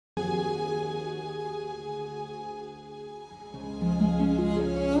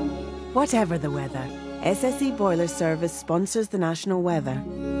Whatever the weather, SSE Boiler Service sponsors the national weather.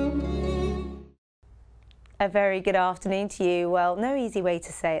 A very good afternoon to you. Well, no easy way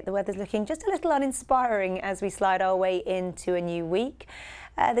to say it. The weather's looking just a little uninspiring as we slide our way into a new week.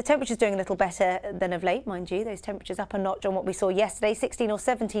 The temperature's doing a little better than of late, mind you. Those temperatures up a notch on what we saw yesterday, 16 or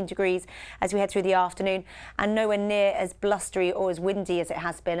 17 degrees as we head through the afternoon, and nowhere near as blustery or as windy as it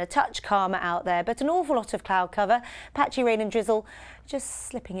has been. A touch calmer out there, but an awful lot of cloud cover, patchy rain and drizzle just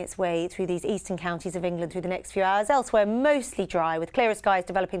slipping its way through these eastern counties of England through the next few hours. Elsewhere, mostly dry, with clearer skies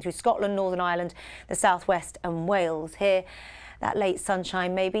developing through Scotland, Northern Ireland, the southwest and Wales. Here, that late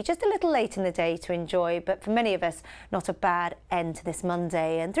sunshine may be just a little late in the day to enjoy, but for many of us, not a bad end to this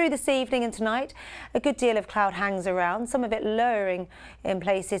Monday. And through this evening and tonight, a good deal of cloud hangs around, some of it lowering in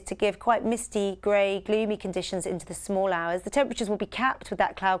places to give quite misty, grey, gloomy conditions into the small hours. The temperatures will be capped with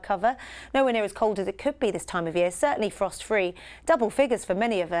that cloud cover, nowhere near as cold as it could be this time of year, certainly frost-free, double figures for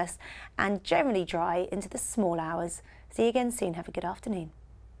many of us, and generally dry into the small hours. See you again soon. Have a good afternoon.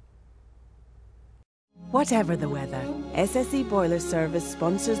 Whatever the weather, SSE Boiler Service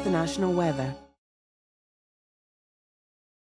sponsors the national weather.